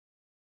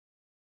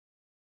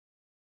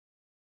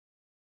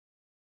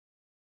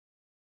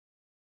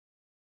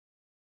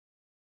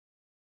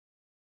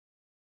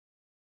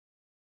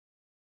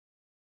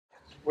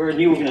we're a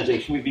new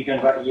organisation. We've been going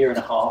about a year and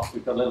a half.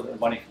 We've got a little bit of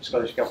money from the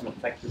Scottish Government,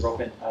 thank you,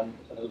 Robin, and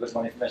a little bit of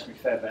money from Esme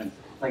Fairbairn,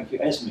 thank you,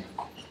 Esme,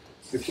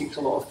 who keeps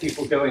a lot of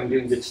people going,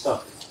 doing good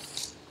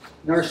stuff.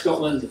 Nourish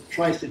Scotland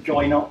tries to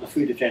join up the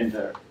food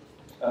agenda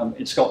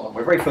in Scotland.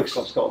 We're very focused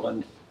on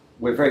Scotland.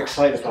 We're very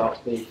excited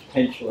about the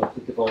potential of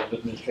the devolved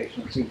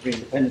administration and soon to be an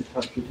independent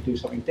country to do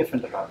something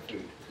different about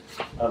food.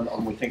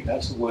 And we think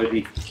that's a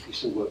worthy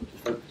piece of work to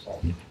focus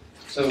on.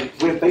 So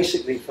we're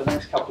basically, for the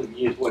next couple of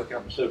years, working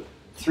on sort of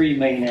three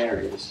main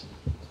areas.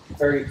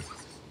 Very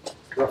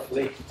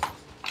roughly,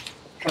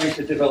 trying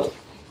to develop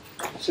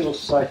a civil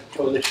society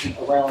coalition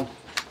around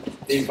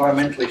the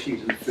environmental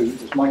issues in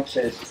food. As Mike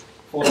says,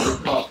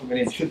 400 parts per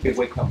million should be a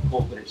wake-up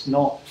call, but it's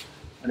not.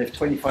 And if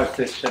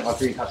 25–30% of our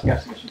greenhouse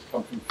gas emissions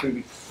come from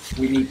food,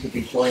 we need to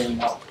be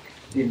joining up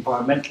the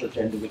environmental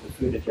agenda with the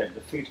food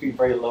agenda. Food's been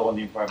very low on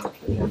the environmental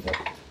agenda.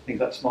 I think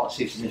that Smart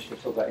Cities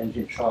initiative talk about energy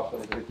and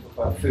transport, we talk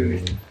about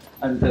food.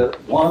 And the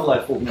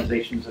wildlife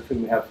organisations, of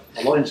whom we have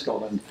a lot in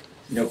Scotland,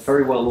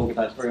 very well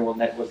organised, very well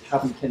networked,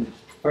 haven't tended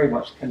to very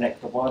much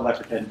connect the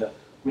wildlife agenda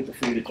with the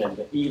food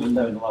agenda, even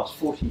though in the last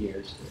 40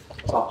 years,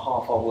 about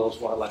half our world's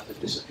wildlife has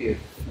disappeared.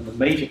 And the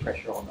major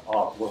pressure on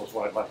our world's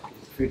wildlife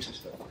is the food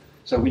system.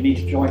 So we need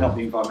to join up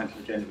the environmental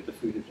agenda with the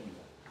food agenda.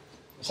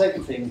 The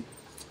second thing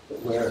that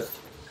we're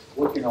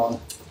working on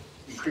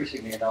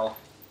increasingly, and I'll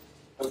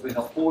hopefully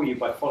not bore you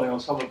by following on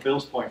some of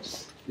Bill's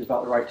points, is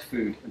about the right to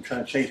food and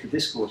trying to change the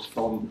discourse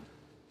from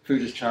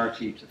food as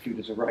charity to food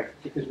as a right,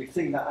 because we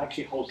think that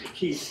actually holds the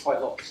key to quite a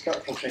lot of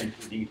structural change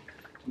we need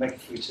to make the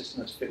food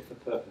system as fit for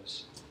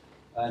purpose.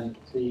 And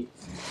the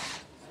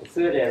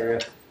third area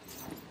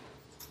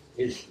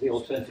is the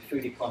alternative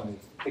food economy.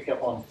 Pick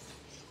up on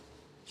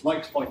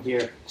Mike's point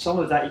here, some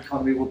of that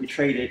economy will be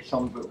traded,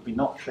 some of it will be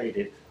not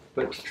traded,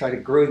 but to try to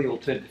grow the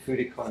alternative food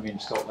economy in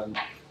Scotland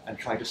and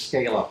try to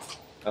scale up.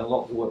 And a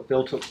lot of the work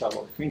Bill talks about, a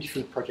lot of the community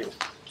food projects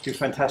do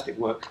fantastic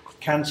work.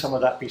 Can some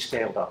of that be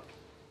scaled up?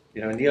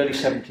 In the early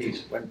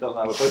 70s, when Bill and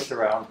I were both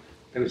around,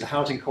 there was a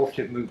housing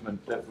cooperative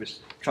movement that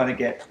was trying to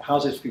get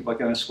houses for people by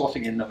going and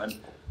squatting in them and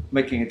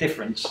making a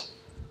difference.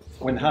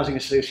 When the Housing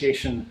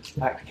Association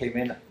Act came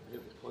in,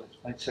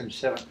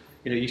 1977,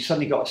 you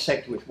suddenly got a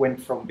sector which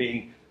went from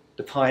being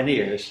the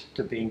pioneers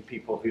to being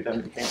people who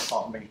then became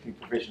part of making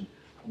provision.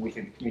 And we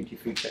think the community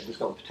food sector has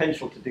got the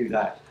potential to do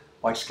that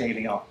by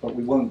scaling up, but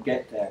we won't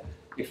get there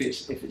if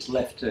it's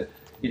left to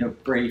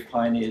brave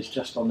pioneers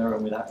just on their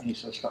own without any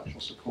sort of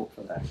structural support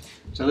for that.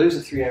 So those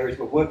are three areas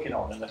we're working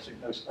on, and I think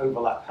those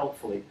overlap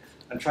helpfully.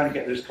 And trying to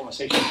get those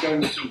conversations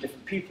going between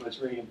different people is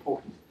really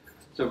important.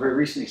 So very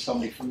recently,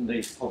 somebody from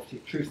the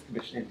Poverty Truth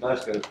Commission in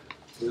Glasgow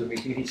was at a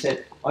meeting. He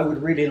said, "I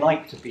would really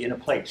like to be in a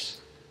place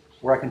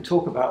where I can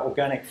talk about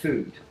organic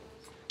food,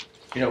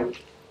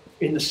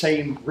 in the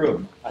same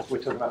room as we're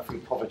talking about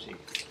food poverty,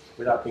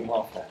 without being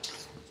laughed at.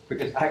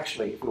 Because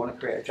actually, if we want to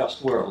create a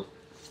just world,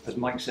 as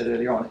Mike said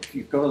earlier on, if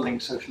you've got to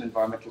link social and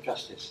environmental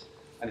justice,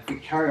 and if we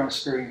carry on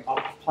screwing up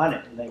the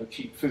planet in the name of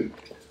cheap food,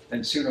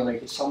 then sooner or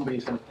later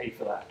somebody's going to pay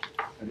for that.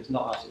 And it's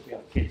not us, it's the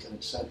other kids, and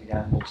it's certainly the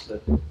animals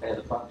that bear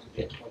the brunt of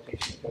the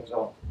exploitation that goes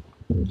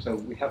on. So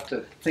we have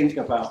to think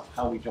about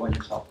how we join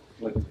this up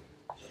globally.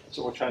 That's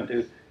what we're trying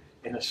to do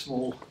in a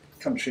small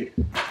country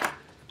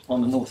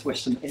on the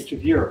northwestern edge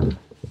of Europe.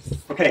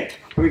 Okay,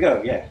 here we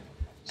go, yeah.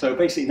 So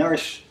basically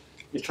Nourish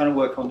is trying to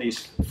work on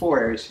these four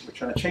areas. We're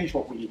trying to change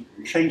what we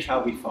eat, change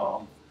how we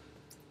farm,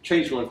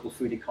 change the local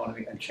food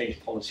economy, and change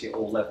policy at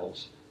all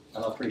levels.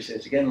 And I'll probably say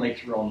this again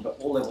later on, but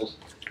all levels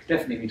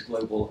definitely means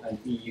global and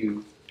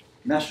EU.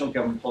 National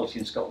government policy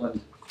in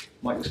Scotland,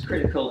 Mike was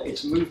critical,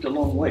 it's moved a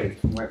long way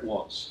from where it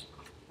was.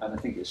 And I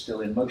think it's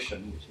still in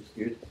motion, which is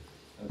good.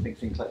 And I think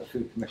things like the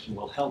Food Commission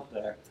will help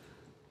there,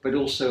 but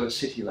also at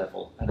city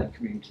level and at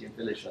community and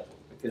village level,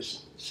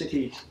 because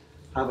cities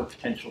have a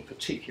potential,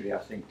 particularly, I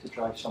think, to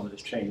drive some of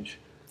this change.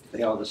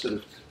 They are the sort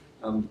of,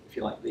 if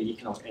you like, the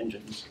economic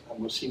engines, and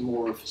we'll see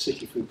more of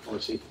city food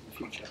policy in the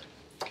future.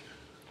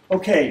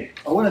 Okay,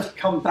 I want to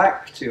come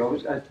back to,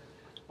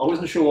 I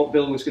wasn't sure what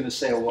Bill was going to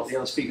say or what the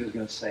other speaker was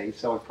going to say,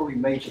 so I probably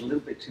majored a little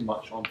bit too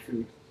much on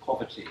food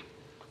poverty,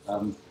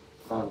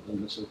 rather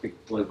than the sort of big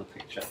global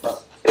picture.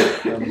 But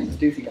I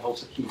do think it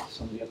holds the key to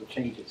some of the other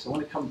changes. So I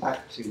want to come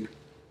back to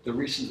the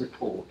recent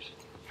report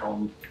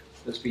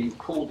that's been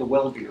called the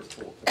Welby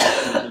Report,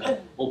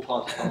 all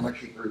part of a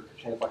parliamentary group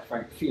chaired by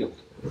Frank Field,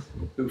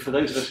 who, for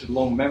those of us with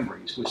long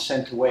memories, was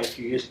sent away a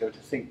few years ago to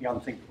think the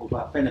unthinkable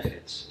about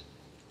benefits.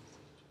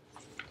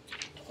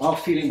 Our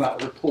feeling about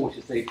the report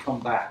is they've come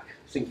back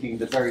thinking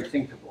the very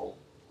thinkable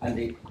and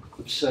the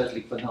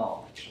absurdly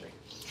banal, actually.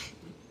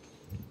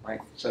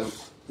 Right? So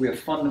we are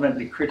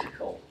fundamentally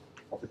critical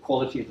of the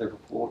quality of the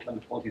report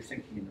and the quality of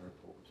thinking in the report.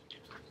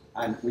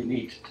 And we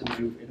need to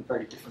move in a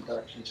very different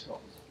direction in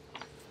Scotland.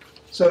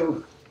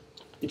 So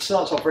it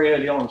starts off very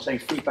early on saying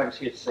feedback is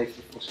here to save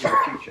the foreseeable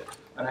future,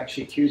 and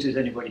actually accuses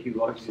anybody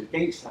who argues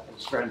against that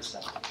as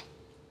grandstand.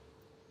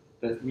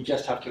 But we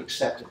just have to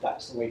accept that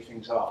that's the way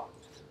things are.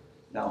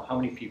 Now, how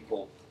many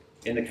people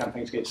in the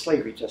campaigns against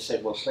slavery just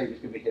said, well, slavery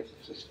is going to be here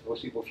for the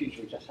foreseeable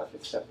future, we just have to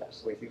accept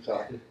that's the way things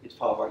are, it's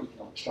part of our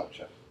economic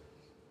structure.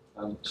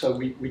 So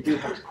we do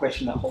have to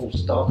question that whole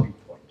starting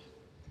point.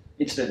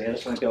 Incidentally, I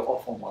just want to go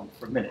off on one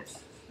for a minute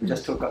and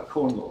just talk about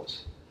corn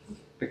laws.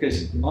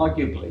 Because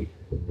arguably,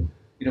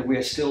 you know, we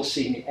are still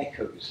seeing the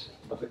echoes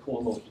of the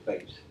corn laws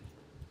debate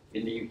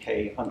in the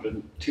UK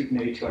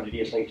nearly 200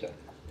 years later.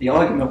 The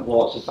argument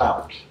was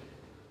about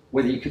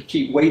whether you could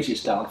keep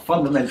wages down,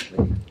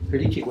 fundamentally,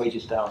 could you keep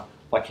wages down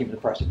by keeping the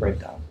price of bread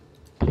down?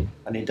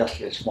 And the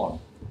industrialists won.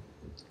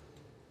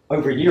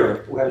 Over in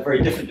Europe, we had a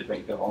very different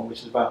debate going on, which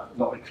is about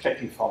not only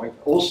protecting farming,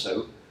 but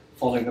also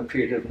following a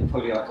period of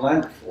Napoleonic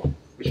land reform,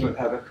 which would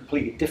have a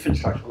completely different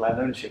structure of land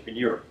ownership in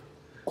Europe.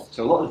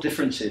 So a lot of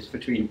differences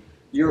between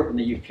Europe and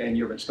the UK, and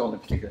Europe and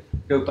Scotland in particular,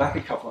 go back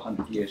a couple of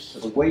hundred years to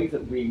the way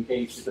that we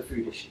engage with the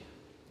food issue.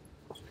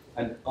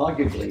 And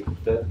arguably,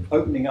 the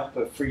opening up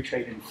of free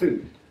trade in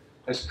food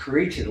has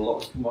created a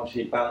lot of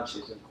commodity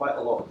imbalances and quite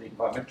a lot of the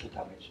environmental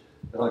damage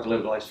that our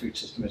globalized food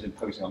system is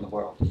imposing on the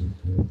world.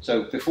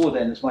 So before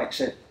then, as Mike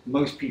said,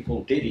 most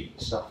people did eat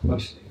stuff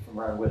mostly from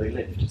around where they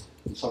lived,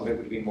 and some of it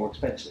would have been more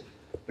expensive.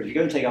 But if you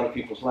go and take other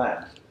people's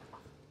land,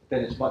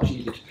 then it's much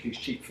easier to produce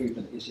cheap food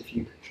than it is if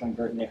you try and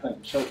grow it in their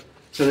home. So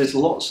there's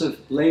lots of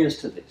layers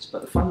to this,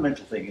 but the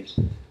fundamental thing is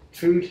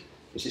food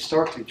is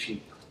historically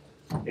cheap.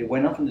 It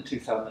went up in the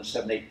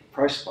 2007-8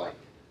 price spike.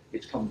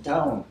 It's come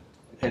down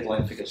with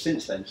headline figures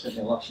since then, so in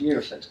the last year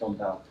or so it's gone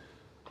down,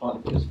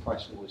 partly because the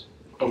price wars,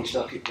 but we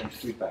still keep going to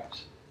food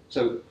banks.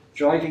 So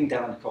driving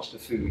down the cost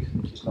of food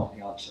is not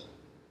the answer.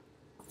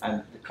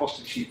 And the cost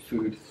of cheap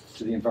food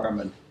to the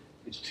environment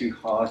is too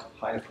high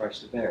a price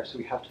to bear. So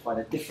we have to find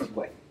a different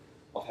way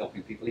of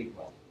helping people eat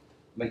well.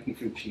 Making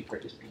food cheaper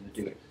isn't going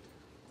to do it.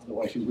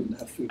 Otherwise we wouldn't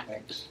have food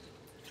banks.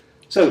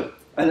 So,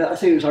 and I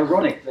think it was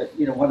ironic that,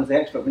 you know, one of the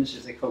expert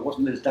witnesses they called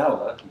wasn't Liz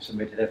Dowler, who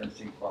submitted evidence to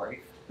the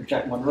inquiry, but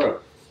Jack Monroe,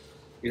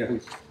 you know, who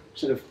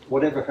sort of,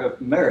 whatever her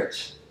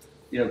merits,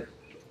 you know,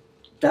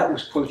 that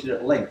was quoted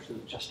at length as a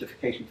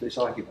justification for this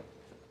argument.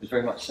 It was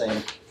very much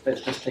saying,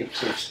 let's just take a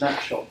sort of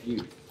snapshot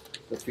view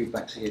that food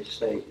banks are here to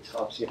stay, it's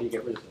hard to see how you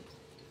get rid of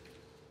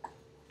them.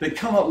 They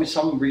come up with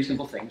some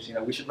reasonable things, you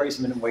know, we should raise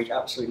the minimum wage,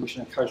 absolutely, we should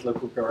encourage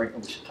local growing,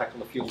 and we should tackle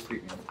the fuel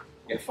premium.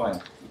 Yeah, fine,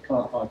 you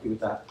can't argue with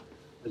that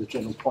as a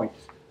general point.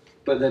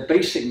 But their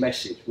basic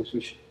message was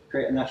we should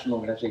create a national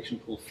organisation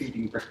called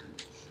Feeding Britain,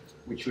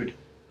 which would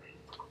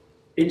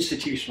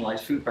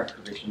institutionalise food bank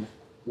provision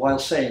while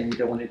saying we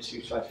don't want to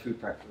institutionalise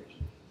food bank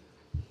provision.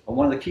 And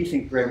one of the key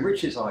things Graham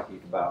Ritchie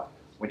argued about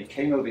when he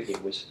came over here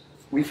was,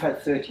 we've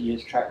had 30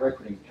 years track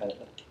record in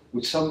Canada,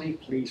 would somebody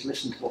please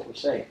listen to what we're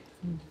saying?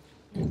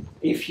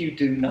 If you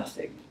do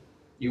nothing,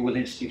 you will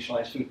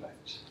institutionalise food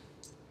banks.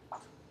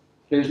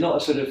 There's not a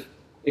sort of,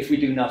 if we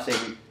do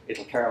nothing,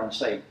 it'll carry on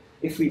saying.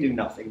 If we do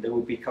nothing, they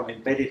will become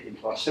embedded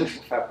into our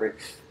social fabric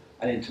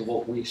and into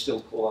what we still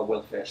call our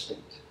welfare state.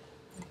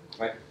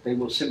 Right? They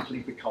will simply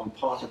become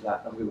part of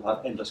that, and we will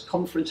have endless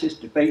conferences,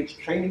 debates,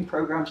 training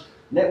programs,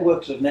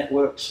 networks of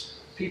networks,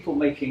 people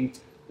making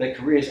their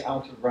careers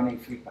out of running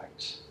food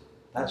banks.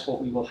 That's what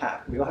we will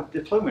have. We will have a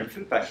diploma in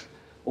food bank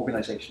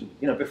organisation.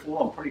 You know, before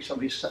long, probably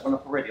somebody's set one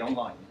up already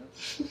online.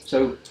 You know?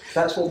 So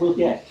that's what we'll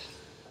get.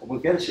 We'll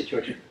get a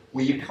situation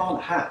where you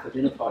can't have a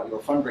dinner party or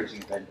a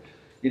fundraising event,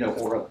 you know,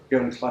 or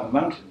going to climb a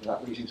mountain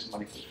without raising some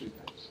money for the food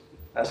banks.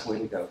 That's the way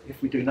we go,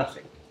 if we do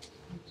nothing.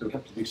 So we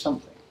have to do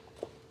something.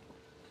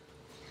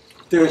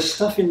 There is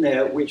stuff in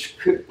there which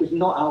was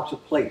not out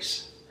of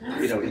place,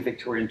 you know, in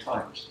Victorian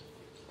times.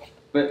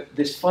 But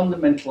this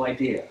fundamental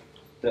idea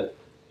that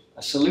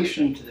a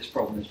solution to this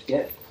problem is to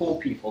get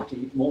poor people to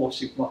eat more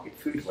supermarket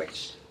food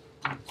waste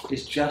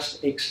is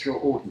just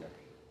extraordinary.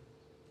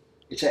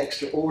 It's an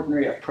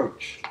extraordinary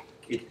approach.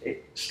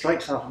 It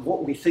strikes out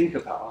what we think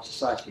about our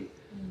society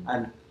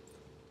and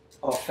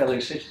our fellow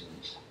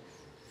citizens.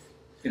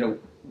 You know,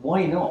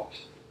 why not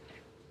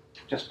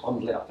just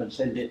bundle it up and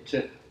send it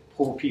to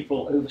poor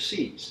people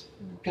overseas?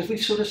 Because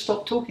we've sort of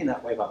stopped talking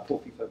that way about poor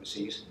people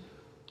overseas.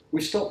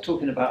 We've stopped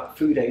talking about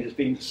food aid as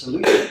being the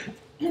solution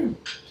to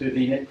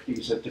the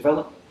inequities of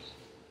development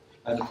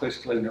and the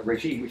post-colonial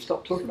regime. We've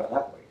stopped talking about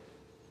that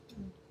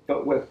way.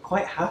 But we're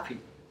quite happy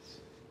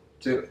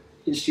to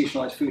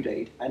institutionalise food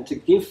aid and to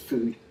give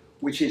food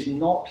which is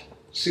not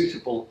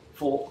suitable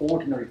for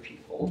ordinary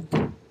people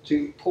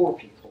to poor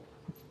people.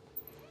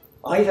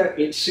 Either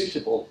it's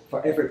suitable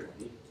for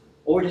everybody,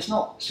 or it is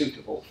not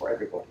suitable for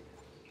everybody.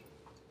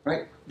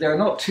 Right? There are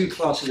not two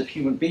classes of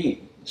human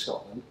being in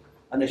Scotland,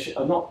 and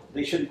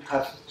they shouldn't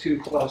have two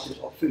classes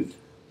of food.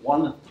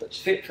 One that's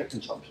fit for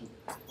consumption,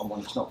 and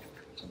one that's not fit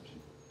for consumption.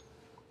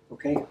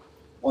 Okay?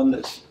 One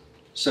that's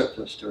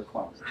surplus to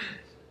requirements.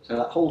 So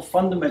that whole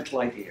fundamental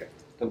idea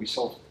that we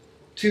solve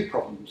two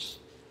problems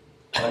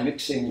by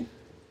mixing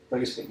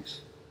those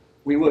things.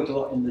 We worked a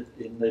lot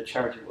in the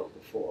charity world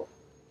before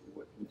we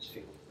worked in this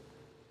field.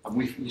 And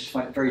we used to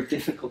find it very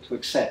difficult to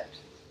accept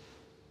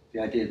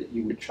the idea that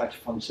you would try to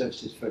fund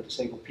services for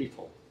disabled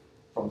people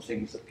from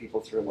things that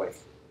people threw away.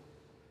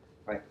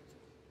 Right?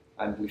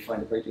 And we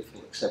find it very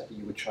difficult to accept that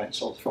you would try and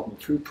solve the problem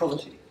of food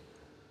poverty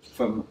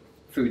from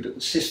food that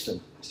the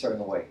system is throwing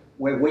away,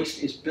 where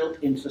waste is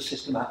built into the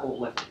system at all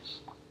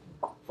levels,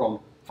 from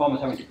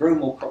farmers having to grow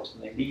more crops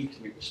than they need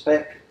to meet the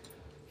spec,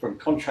 from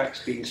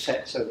contracts being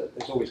set so that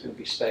there's always going to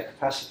be spare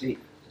capacity,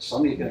 so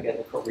somebody's going to get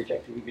their crop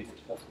rejected even if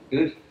it's perfectly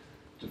good,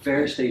 to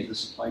various stages of the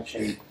supply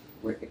chain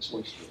where it gets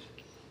wasted.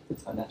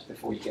 And that's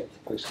before you get to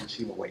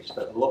post-consumer waste.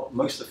 But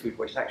most of the food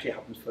waste actually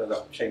happens further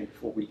up the chain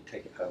before we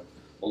take it home,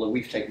 although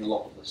we've taken a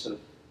lot of the sort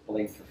of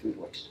blame for food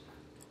waste.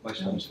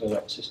 Most comes further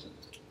up the system.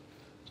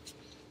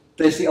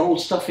 There's the old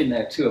stuff in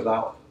there too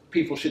about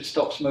people should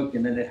stop smoking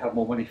and then they'd have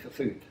more money for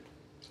food,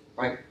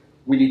 right?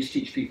 We need to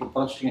teach people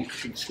budgeting and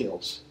cooking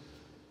skills.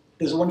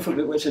 There's a wonderful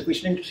bit where it says we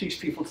should introduce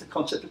people to the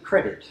concept of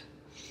credit.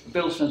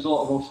 Bill spends a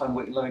lot of time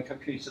working in low-income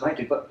communities than I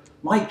do, but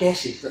my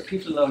guess is that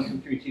people in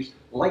low-income communities,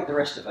 like the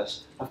rest of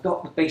us, have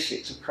got the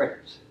basics of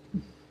credit.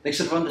 They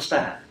sort of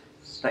understand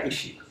that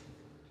issue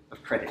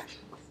of credit.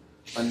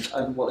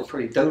 And what they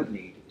probably don't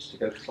need is to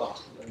go to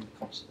class to learn the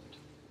concept.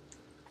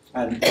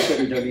 And they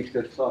certainly don't need to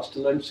go to class to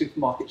learn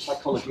supermarket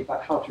psychology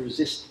about how to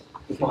resist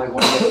the buy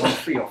one, get one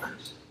free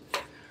offers.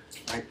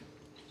 Right?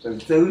 So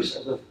those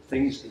are the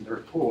things in the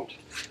report.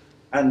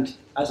 And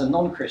as a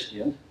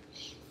non-Christian,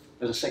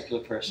 as a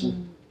secular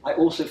person, I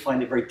also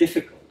find it very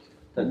difficult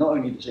that not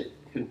only does it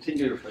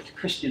continue to refer to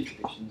Christian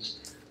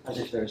traditions as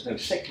if there is no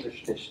secular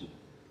tradition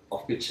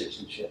of good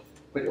citizenship,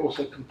 but it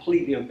also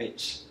completely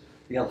omits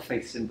the other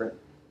faiths in Britain.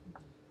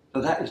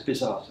 So that is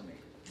bizarre to me.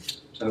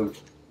 So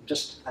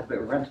just had a bit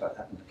of a rant about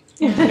that.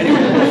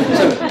 Anyway,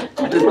 so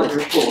I did like the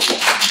report.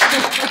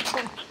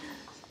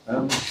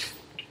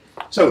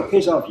 So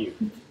here's our view.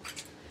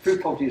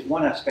 Food poverty is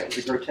one aspect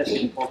of the grotesque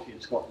inequality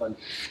in Scotland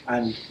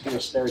and the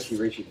austerity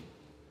regime.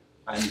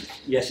 And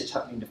yes, it's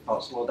happening in the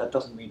past. Well, that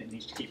doesn't mean it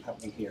needs to keep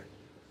happening here.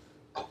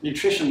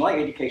 Nutrition, like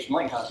education,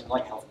 like housing,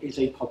 like health, is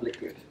a public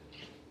good.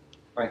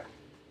 Right?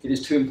 It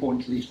is too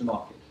important to leave the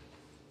market.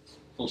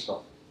 Full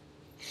stop.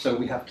 So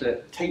we have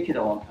to take it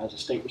on as a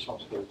state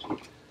responsibility.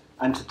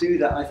 And to do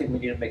that, I think we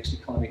need a mixed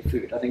economy of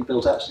food. I think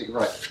Bill's absolutely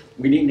right.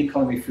 We need an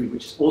economy of food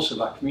which is also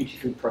about community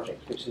food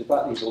projects, which is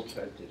about these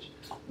alternatives,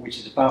 which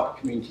is about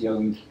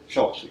community-owned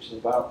shops, which is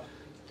about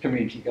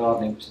community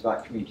gardening, which is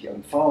about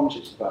community-owned farms,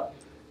 which is about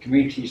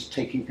communities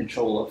taking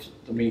control of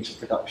the means of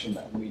production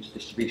and the means of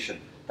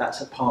distribution.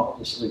 That's a part of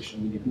the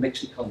solution. We need a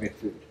mixed economy of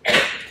food.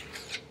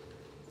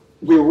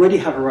 We already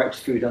have a right to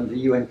food under the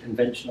UN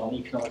Convention on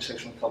Economic,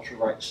 Social and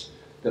Cultural Rights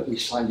that we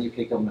signed, the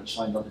UK government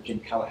signed under Jim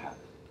Callaghan.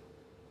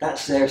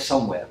 That's there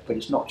somewhere, but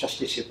it's not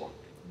justiciable.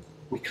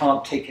 We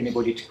can't take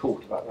anybody to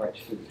court about the right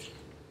to food.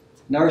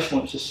 Nourish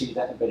wants to see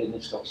that embedded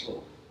in Scots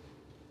law.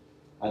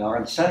 And our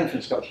understanding from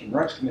the Scottish Human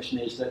Rights Commission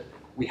is that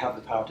we have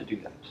the power to do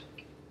that.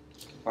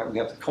 Right, we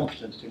have the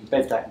competence to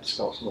embed that into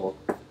Scots law.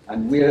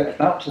 And we're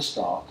about to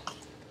start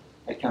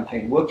a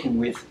campaign working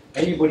with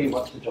anybody who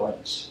wants to join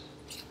us.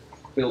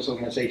 Bill's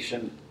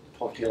organisation,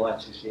 Poverty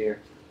Alliance is here,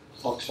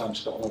 Oxfam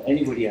Scotland,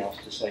 anybody else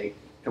to say,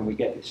 can we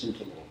get this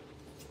into law?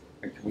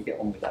 And can we get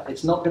on with that?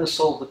 It's not going to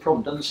solve the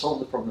problem, doesn't solve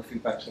the problem of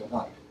food banks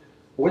overnight.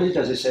 What it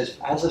does is says,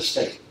 as a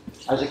state,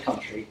 as a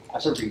country,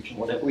 as a region,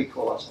 whatever we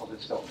call ourselves in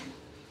Scotland,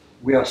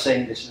 we are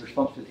saying this is the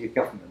responsibility of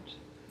government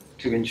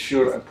to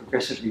ensure and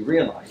progressively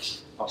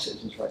realise our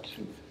citizens' right to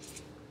food.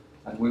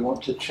 And we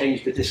want to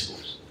change the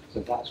discourse. So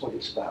that's what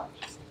it's about.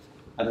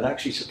 And that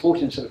actually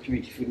supporting sort of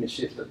community food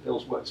initiatives that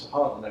Bill's worked so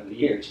hard on over the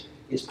years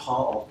is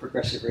part of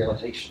progressive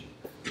realisation.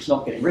 It's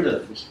not getting rid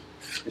of those,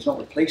 it's not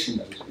replacing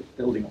those, it's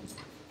building on them.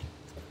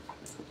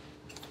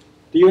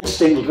 The UN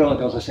Sustainable Development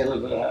Goals, I say a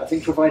little bit of that, I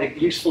think provide a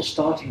useful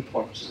starting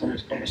point on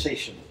this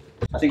conversation.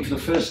 I think for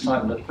the first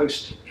time the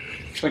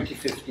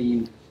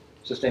post-2015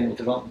 Sustainable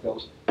Development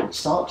Goals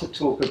start to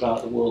talk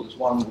about the world as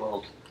one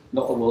world,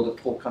 not a world of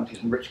poor countries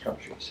and rich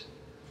countries.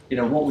 You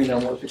know, what we know,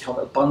 what's become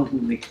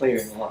abundantly clear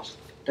in the last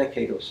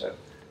decade or so,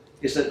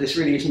 is that this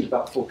really isn't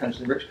about poor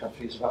countries and rich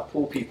countries, it's about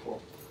poor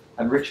people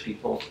and rich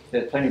people.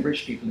 There are plenty of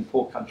rich people in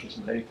poor countries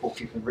and plenty of poor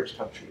people in rich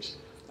countries.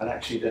 And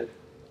actually the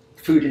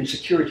food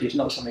insecurity is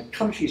not something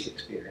countries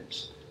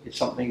experience, it's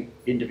something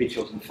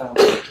individuals and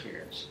families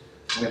experience.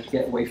 And we have to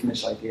get away from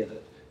this idea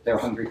that there are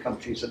hungry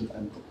countries and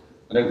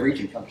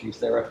overeating countries.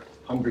 There are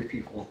hungry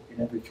people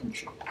in every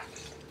country.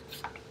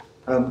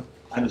 And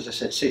as I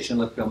said, state and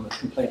local government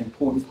can play an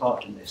important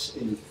part in this,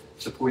 in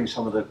supporting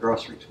some of the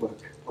grassroots work.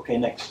 Okay,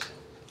 next.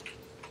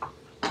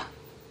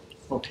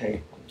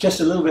 Okay, just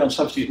a little bit on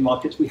subsidised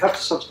markets. We have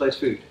to subsidise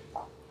food,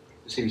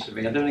 it seems to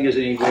me. I don't think there's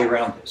any way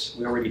around this.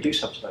 We already do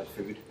subsidise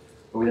food,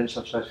 but we don't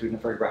subsidise food in a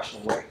very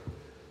rational way.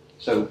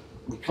 So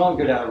we can't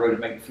go down a road of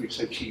making food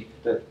so cheap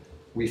that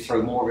we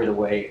throw more of it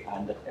away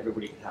and that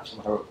everybody can have some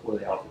hope where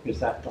they are, because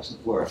that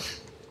doesn't work.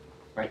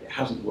 Right? It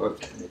hasn't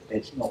worked and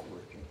it's not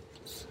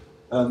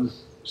working.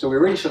 So we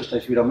already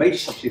subsidise food. Our major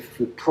subsidy for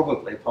food,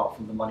 probably apart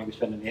from the money we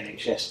spend in the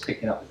NHS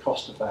picking up the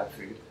cost of bad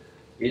food,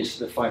 is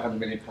the £500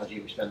 million a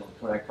year we spend on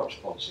the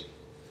agriculture policy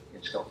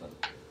in Scotland.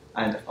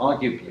 And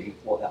arguably,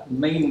 what that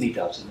mainly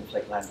does is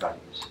inflate land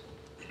values.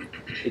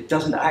 It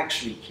doesn't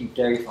actually keep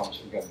dairy farms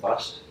from going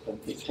bust,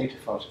 and potato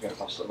farms from going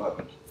bust at the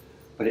moment.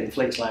 but it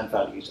inflates land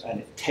values and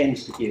it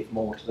tends to give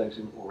more to those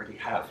who already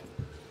have.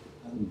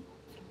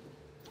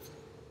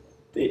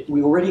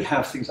 We already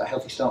have things like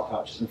Healthy Start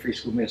vouchers and free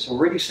school meals. So we're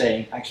already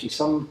saying actually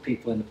some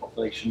people in the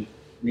population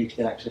need to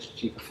get access to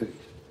cheaper food.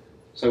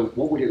 So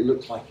what would it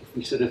look like if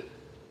we sort of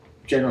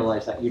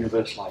generalize that,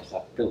 universalize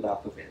that, build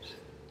up a bit?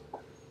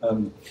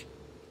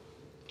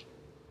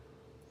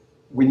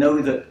 We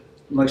know that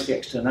most of the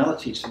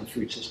externalities from the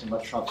food system are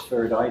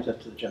transferred either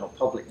to the general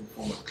public in the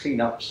form of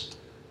cleanups,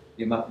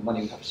 the amount of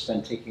money we have to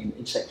spend taking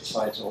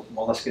insecticides or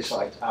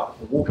molluscicides out of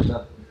the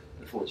water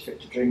before it's fit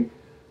to drink,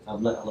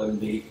 let alone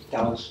the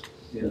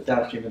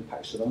downstream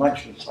impacts of the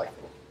nitrogen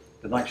cycle.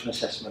 The nitrogen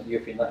assessment, the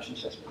European nitrogen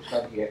assessment, is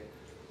done here,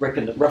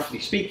 reckon that roughly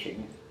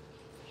speaking,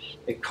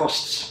 it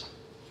costs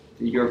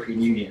the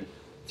European Union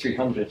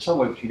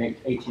somewhere between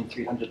 80 and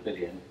 300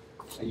 billion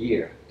a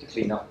year to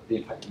clean up the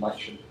impact of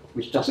nitrogen,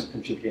 which doesn't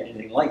contribute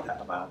anything like that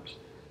amount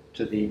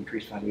to the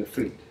increased value of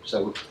food.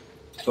 So,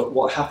 but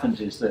what happens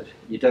is that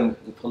the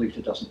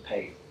polluter doesn't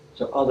pay.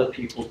 So other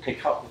people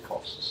pick up the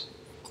costs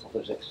of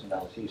those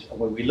externalities. And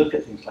when we look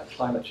at things like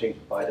climate change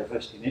and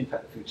biodiversity and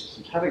impact the food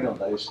systems having on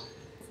those,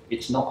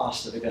 it's not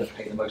us that are going to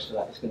pay the most of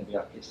that, it's going to be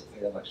our kids that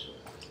pay the most of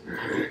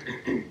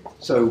that.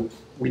 So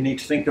we need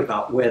to think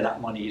about where that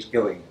money is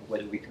going and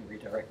whether we can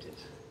redirect it.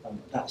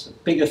 That's a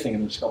bigger thing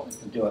than Scotland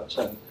can do on its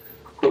own.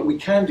 But we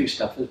can do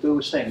stuff, as Bill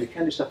was saying, we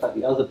can do stuff about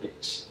the other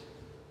bits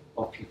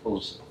of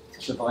people's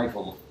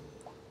survival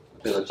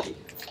ability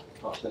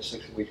after their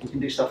 6 weeks. We can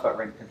do stuff about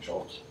rent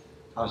controls.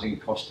 Housing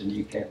costs in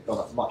the UK have gone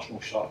up much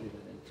more sharply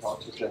than in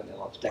France or Germany in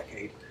the last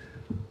decade.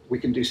 We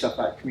can do stuff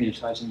about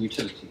communitising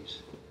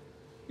utilities.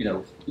 You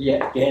know,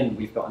 yet again,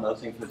 we've got another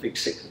thing from the Big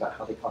Six about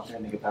how they can't do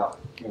anything about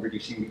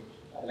reducing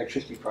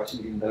electricity prices,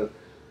 even though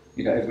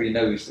everybody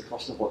knows the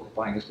cost of what they're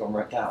buying has gone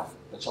right down.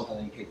 But sometimes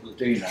they're incapable of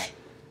doing that.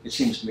 It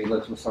seems to me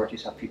local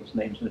authorities have people's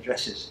names and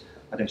addresses.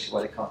 I don't see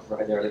why they can't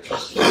provide their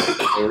electricity.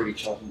 They already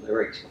charge them their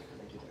rates,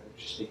 like they do their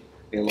electricity.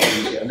 It'd be a lot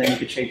easier. And then you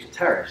could change the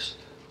tariffs,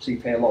 so you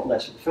pay a lot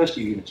less for the first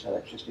few units of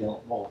electricity, a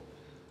lot more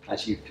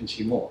as you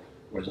consume more.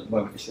 Whereas at the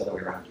moment it's the other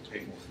way around, you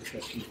pay more for the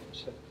first few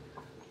units. So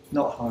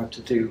not hard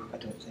to do, I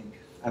don't think.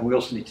 And we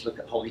also need to look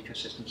at the whole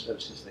ecosystem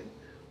services thing.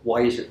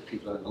 Why is it that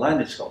people own the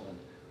land in Scotland,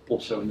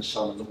 also in the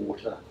sun and the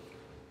water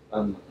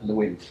and the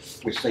wind,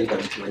 which they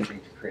don't do anything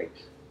to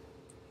create?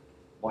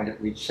 Why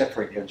don't we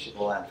separate the ownership of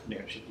the land from the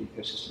ownership of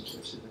the ecosystem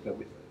services that go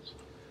with those?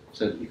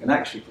 So that you can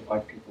actually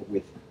provide people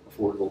with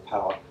affordable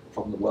power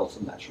from the wealth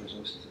and natural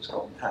resources that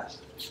Scotland has.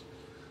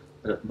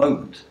 But at the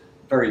moment,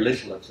 very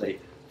little of the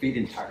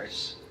feed-in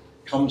tariffs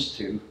comes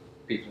to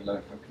people in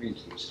low-income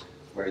communities,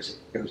 whereas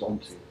it goes on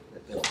to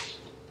their bills.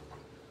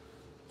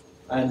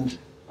 And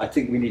I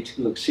think we need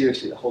to look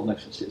seriously at the whole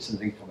notion of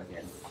citizens' income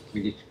again.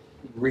 We need to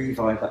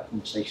revive that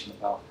conversation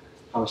about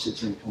how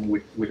citizen income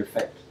would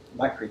affect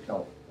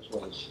macroeconomic as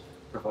well as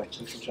provide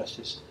social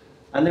justice.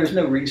 And there is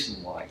no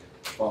reason why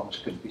farmers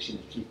couldn't be seen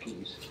as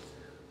GPs.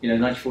 You know,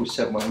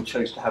 1947, when we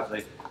chose to have the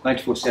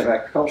 1947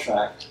 Agriculture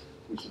Act,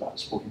 which is about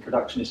supporting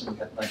productionism, we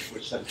had the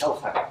 1947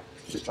 Health Act,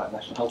 which is about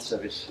National Health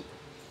Service,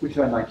 which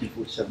had the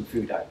 1947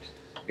 Food Act,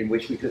 in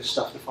which we could have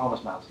stuffed the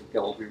farmers' mouths with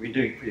gold. We've been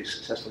doing pretty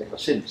successfully ever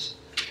since.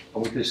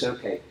 And we could have said,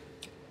 okay,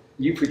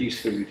 you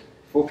produce food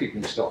for people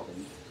in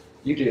Scotland,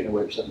 you do it in a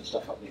way which doesn't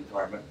stuff up the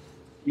environment,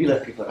 you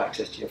let people have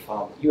access to your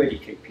farm, you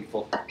educate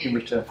people, in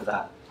return for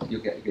that,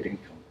 you'll get a good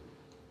income.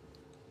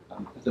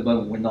 At the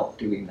moment, we're not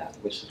doing that.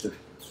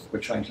 We're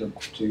trying to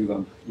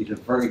use a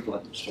very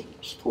blunt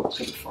instrument to support the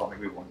sort of farming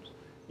we want.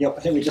 Yep,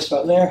 I think we're just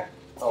about there.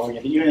 Oh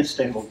yeah, the UN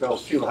Sustainable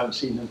Goals, people haven't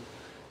seen them.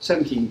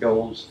 17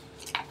 goals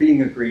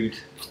being agreed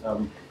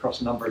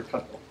across a number of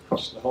countries,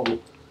 across the whole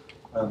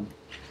of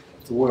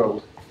the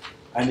world.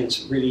 And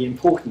it's really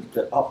important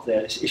that up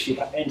there, this issue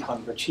about end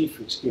hunger, achieve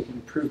food security,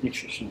 improve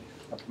nutrition,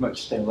 and promote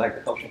sustainable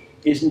agriculture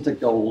isn't a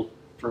goal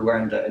for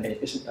Rwanda, and it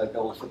isn't a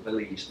goal for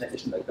Belize, and it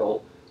isn't a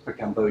goal for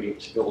Cambodia,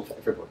 it's a goal for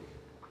everybody.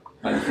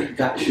 And I think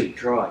that should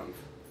drive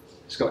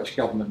the Scottish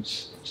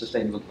Government's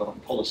sustainable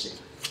development policy.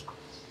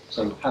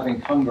 So having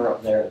hunger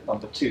up there at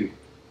number 2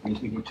 means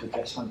we need to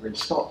address hunger in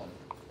Scotland,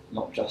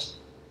 not just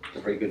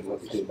the very good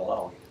work we do in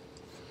Malawi.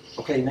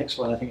 Okay, next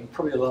one, I think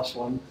probably the last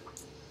one.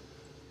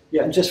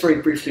 Yeah, and just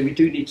very briefly, we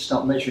do need to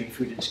start measuring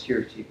food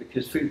insecurity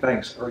because food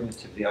banks are only the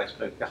tip of the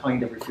iceberg.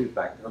 Behind every food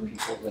bank, there are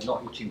people who are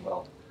not eating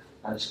well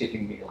and are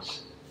skipping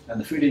meals.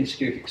 And the food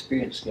insecurity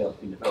experience scale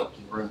that's been developed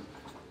in the room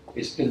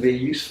is going to be a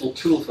useful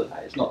tool for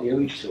that. It's not the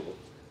only tool,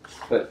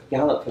 but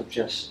Gallup have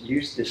just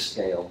used this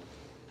scale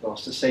to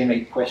ask the same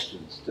 8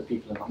 questions to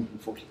people in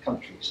 140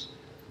 countries.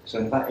 So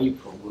in about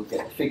April, we'll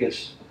get the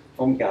figures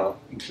from Gallup,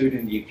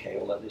 including the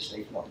UK, although at this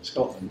stage not in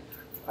Scotland,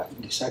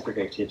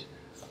 disaggregated,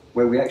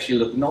 where we actually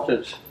look not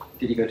at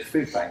did you go to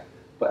food bank,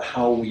 but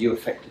how were you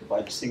affected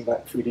by this thing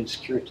about food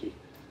insecurity?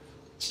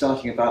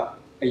 Starting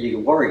about, are you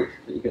worried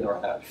that you're going to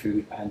run out of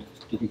food, and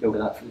did you go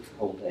without food for the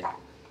whole day?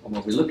 And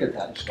when we look at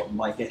that in Scotland,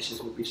 my guess is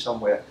it will be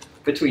somewhere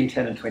between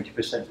 10 and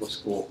 20% will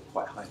score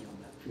quite highly on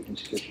that food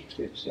insecurity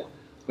experience scale.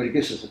 But it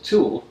gives us a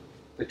tool,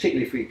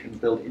 particularly if we can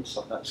build in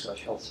something like the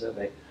Scottish Health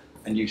Survey,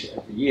 and use it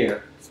every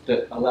year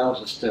that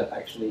allows us to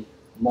actually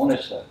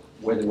monitor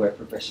whether we're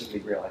progressively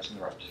realising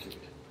the right to food.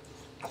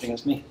 I think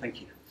that's me.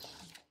 Thank you.